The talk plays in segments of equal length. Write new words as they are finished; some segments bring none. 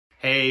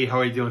Hey, how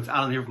are you doing? It's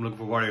Alan here from Looking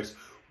for Warriors.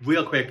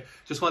 Real quick,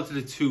 just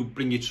wanted to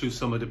bring you through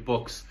some of the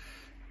books.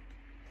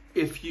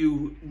 If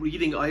you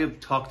reading, I have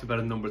talked about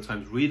it a number of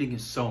times, reading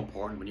is so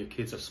important when your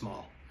kids are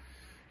small.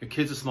 Your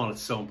kids are small,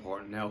 it's so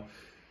important. Now,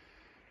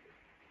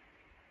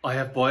 I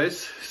have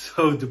boys,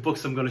 so the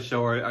books I'm going to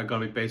show are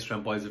going to be based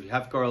around boys. If you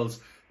have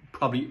girls,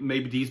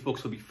 maybe these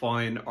books will be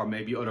fine, or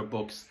maybe other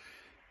books.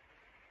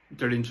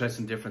 They're interested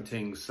in different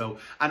things. So,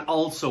 and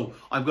also,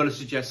 I'm going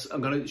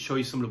to show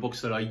you some of the books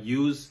that I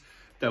use,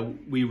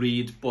 that we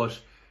read, but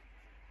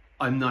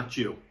I'm not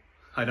you.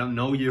 I don't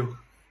know you.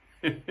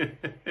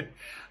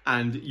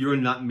 And you're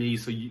not me.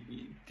 So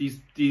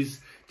these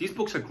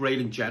books are great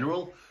in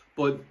general,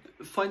 but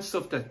find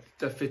stuff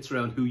that fits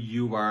around who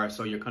you are.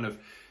 So you're kind of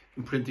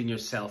imprinting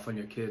yourself on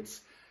your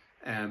kids,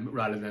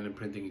 rather than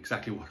imprinting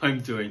exactly what I'm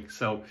doing.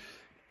 So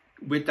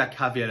with that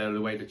caveat out of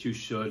the way, that you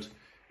should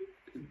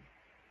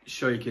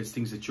show your kids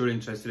things that you're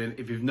interested in.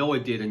 If you've no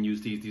idea, then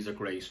use these are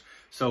great.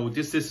 So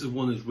this is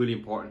one that's really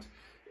important.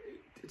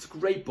 It's a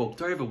great book,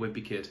 Diary of a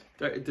Wimpy Kid.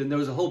 There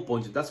was a whole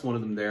bunch that's one of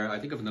them there. I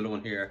think I have another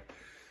one here.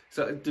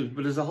 So,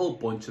 but there's a whole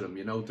bunch of them,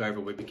 you know, Diary of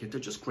a Wimpy Kid. They're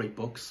just great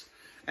books.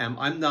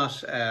 I'm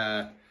not,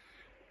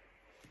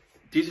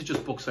 these are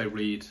just books I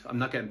read. I'm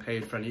not getting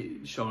paid for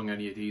showing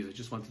any of these. I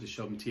just wanted to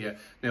show them to you.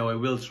 Now I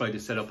will try to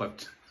set up,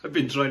 I've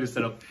been trying to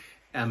set up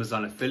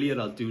Amazon affiliate.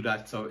 I'll do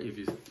that. So if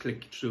you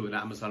click through an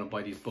Amazon and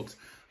buy these books,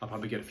 I'll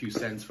probably get a few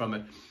cents from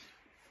it.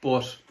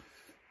 But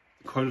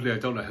currently I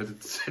don't know how to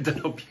set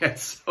that up yet,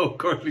 so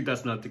currently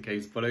that's not the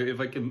case. But if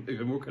I can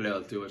work it out,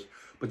 I'll do it.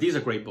 But these are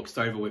great books,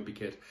 Diary of a Wimpy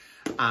Kid,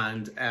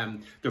 and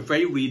they're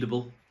very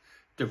readable.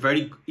 They're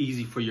very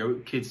easy for your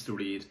kids to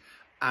read,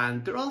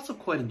 and they're also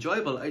quite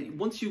enjoyable.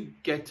 Once you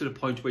get to the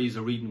point where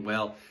you're reading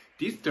well,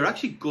 they're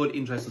actually good,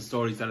 interesting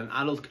stories that an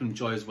adult can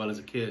enjoy as well as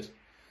a kid.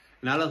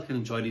 An adult can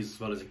enjoy these as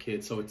well as a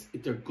kid, so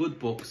they're good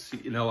books.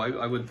 You know,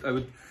 I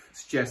would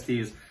suggest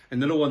these.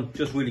 Another one,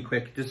 just really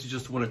quick. This is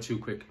just one or two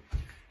quick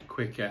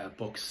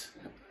books,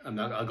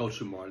 and I'll go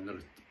through more in another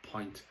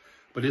point.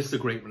 But this is a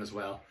great one as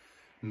well,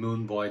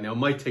 Moon Boy. Now it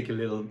might take a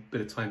little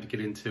bit of time to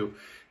get into.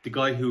 The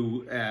guy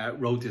who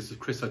wrote this is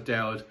Chris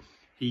O'Dowd.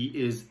 He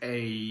is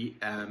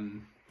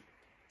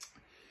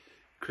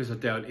Chris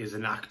O'Dowd is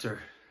an actor,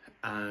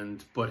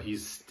 but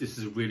this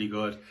is a really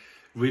good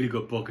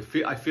book.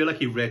 I feel like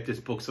he read this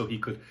book so he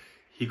could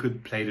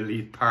play the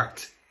lead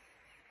part.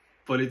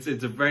 But it's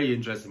a very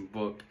interesting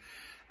book.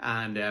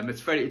 And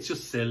it's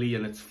just silly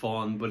and it's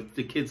fun, but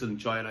the kids will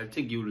enjoy it. I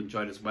think you'll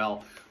enjoy it as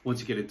well once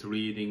you get into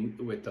reading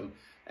with them.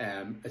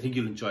 I think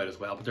you'll enjoy it as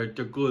well. But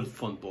they're good,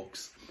 fun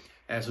books.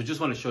 So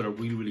just want to show them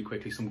really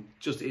quickly some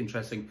just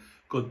interesting,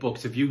 good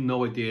books. If you've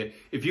no idea,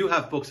 if you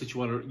have books that you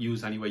want to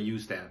use anyway,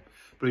 use them.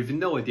 But if you've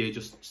no idea,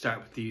 just start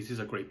with these. These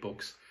are great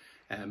books.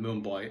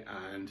 Moon Boy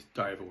and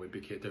Diary of a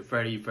Wimpy Kid. They're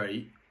very,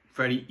 very,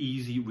 very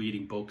easy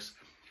reading books.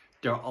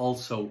 They're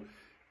also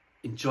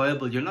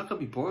enjoyable. You're not going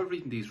to be bored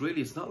reading these,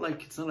 really. It's not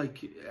like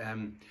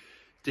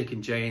Dick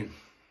and Jane.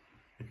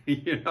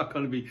 You're not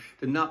going to be.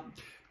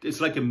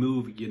 It's like a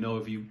movie, you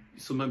know.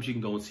 Sometimes you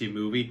can go and see a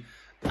movie,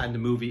 and the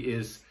movie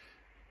is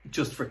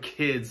just for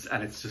kids,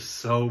 and it's just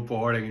so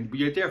boring. And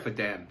you're there for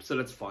them, so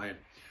that's fine.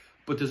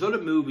 But there's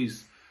other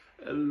movies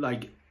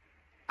like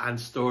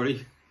Ant's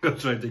Story. I'm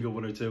trying to think of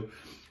one or two.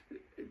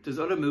 There's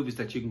other movies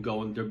that you can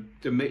go and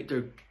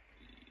they're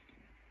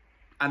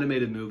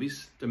animated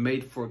movies. They're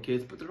made for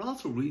kids, but they're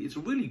also it's a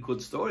really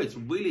good story. It's a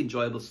really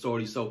enjoyable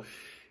story. So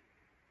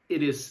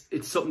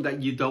it's something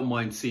that you don't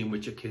mind seeing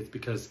with your kids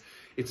because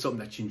it's something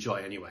that you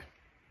enjoy anyway.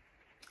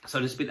 So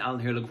this has been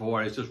Alan here, Looking for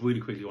Warriors. Just really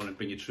quickly want to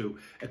bring you through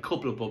a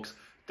couple of books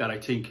that I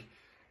think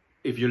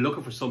if you're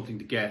looking for something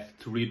to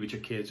read with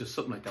your kids, just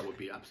something like that would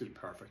be absolutely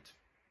perfect.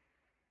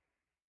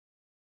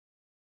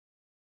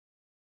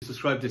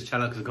 Subscribe to this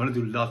channel because I'm going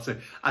to do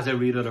as I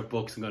read other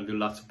books, I'm going to do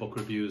lots of book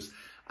reviews.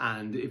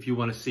 And if you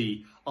want to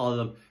see all of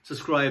them,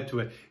 subscribe to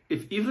it.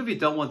 Even if you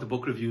don't want the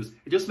book reviews,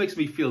 it just makes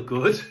me feel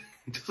good.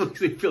 It just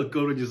makes me feel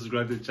good when you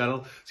subscribe to the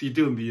channel. So you're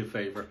doing me a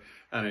favor,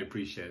 and I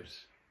appreciate it.